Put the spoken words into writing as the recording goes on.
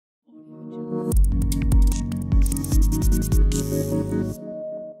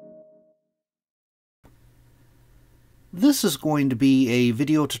This is going to be a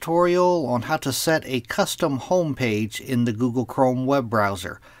video tutorial on how to set a custom home page in the Google Chrome web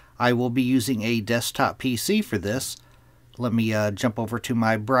browser. I will be using a desktop PC for this. Let me jump over to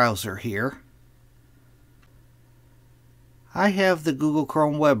my browser here. I have the Google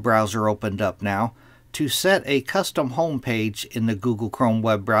Chrome web browser opened up now. To set a custom home page in the Google Chrome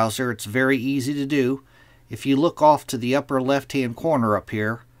web browser, it's very easy to do. If you look off to the upper left-hand corner up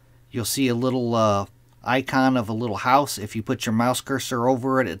here, you'll see a little icon of a little house. If you put your mouse cursor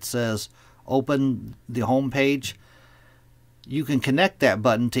over it, it says open the home page. You can connect that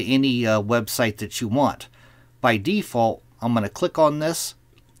button to any website that you want. By default, I'm going to click on this,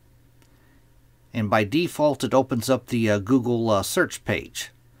 and by default it opens up the Google search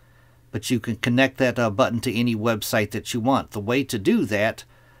page. But you can connect that button to any website that you want. The way to do that,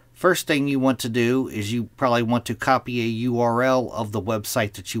 first thing you want to do is you probably want to copy a URL of the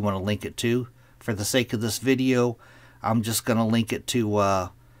website that you want to link it to. For the sake of this video, I'm just going to link it to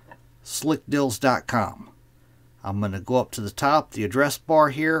slickdeals.com. I'm going to go up to the top, the address bar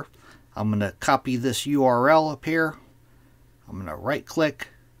here. I'm going to copy this URL up here. I'm going to right click,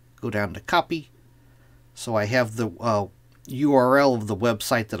 go down to copy. So I have the URL of the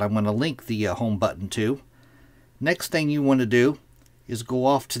website that I'm going to link the home button to. Next thing you want to do is go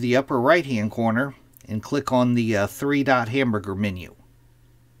off to the upper right hand corner and click on the three-dot hamburger menu.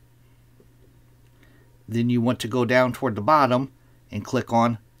 Then you want to go down toward the bottom and click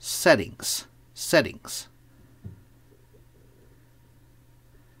on Settings. Settings.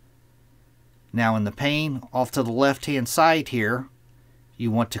 Now in the pane, off to the left-hand side here,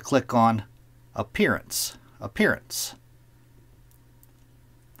 you want to click on Appearance. Appearance.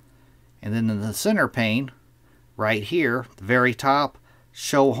 And then in the center pane, right here, the very top,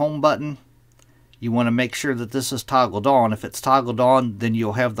 Show Home button. You want to make sure that this is toggled on. If it's toggled on, then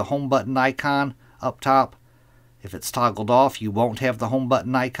you'll have the home button icon up top. If it's toggled off, you won't have the home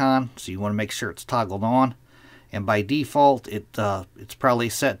button icon, so you want to make sure it's toggled on. And by default, it's probably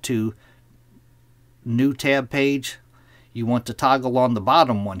set to New Tab Page. You want to toggle on the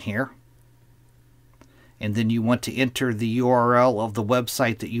bottom one here, and then you want to enter the URL of the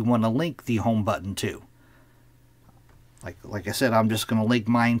website that you want to link the home button to. Like I said, I'm just going to link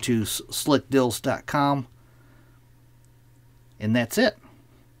mine to slickdeals.com, and that's it.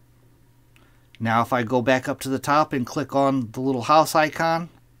 Now if I go back up to the top and click on the little house icon,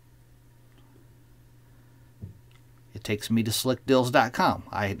 it takes me to slickdeals.com.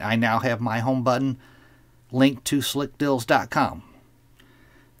 I now have my home button linked to slickdeals.com.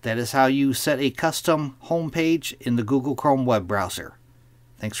 That is how you set a custom home page in the Google Chrome web browser.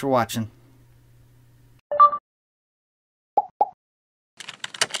 Thanks for watching.